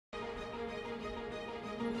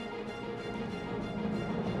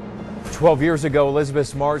12 years ago, Elizabeth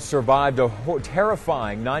Smart survived a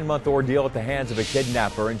terrifying 9-month ordeal at the hands of a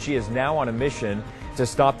kidnapper, and she is now on a mission to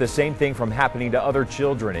stop the same thing from happening to other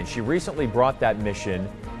children. And she recently brought that mission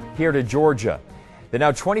here to Georgia. The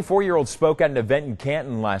now 24-year-old spoke at an event in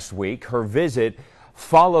Canton last week. Her visit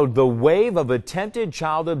followed the wave of attempted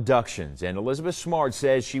child abductions, and Elizabeth Smart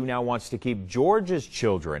says she now wants to keep Georgia's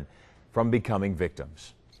children from becoming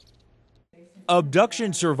victims.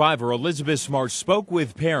 Abduction survivor Elizabeth Smart spoke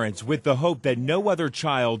with parents with the hope that no other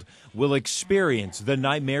child will experience the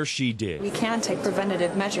nightmare she did. We can take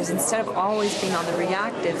preventative measures. Instead of always being on the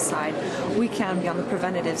reactive side, we can be on the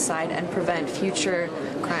preventative side and prevent future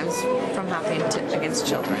crimes from happening against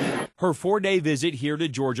children. Her 4-day visit here to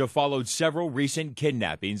Georgia followed several recent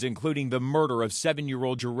kidnappings, including the murder of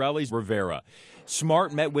 7-year-old Jarellis Rivera.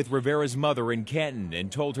 Smart met with Rivera's mother in Canton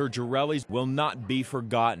and told her Jarellis will not be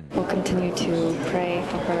forgotten. We'll continue to pray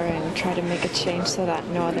for her and try to make a change so that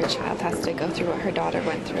no other child has to go through what her daughter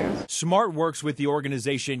went through. Smart works with the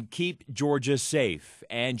organization Keep Georgia Safe,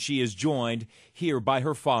 and she is joined here by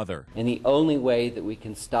her father. And the only way that we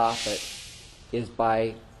can stop it is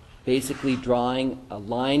by basically drawing a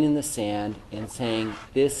line in the sand and saying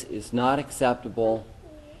this is not acceptable,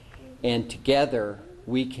 and together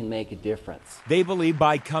we can make a difference. They believe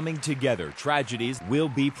by coming together, tragedies will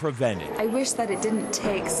be prevented. I wish that it didn't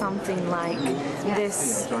take something like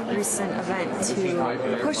this recent event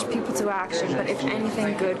to push people to action, but if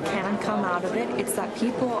anything good can come out of it, it's that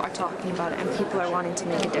people are talking about it and people are wanting to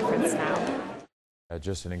make a difference now.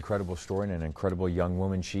 Just an incredible story and an incredible young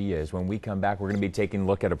woman she is. When we come back, we're going to be taking a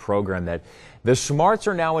look at a program that the Smarts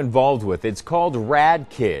are now involved with. It's called Rad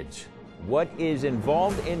Kids. What is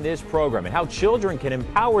involved in this program and how children can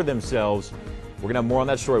empower themselves. We're going to have more on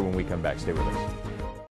that story when we come back. Stay with us.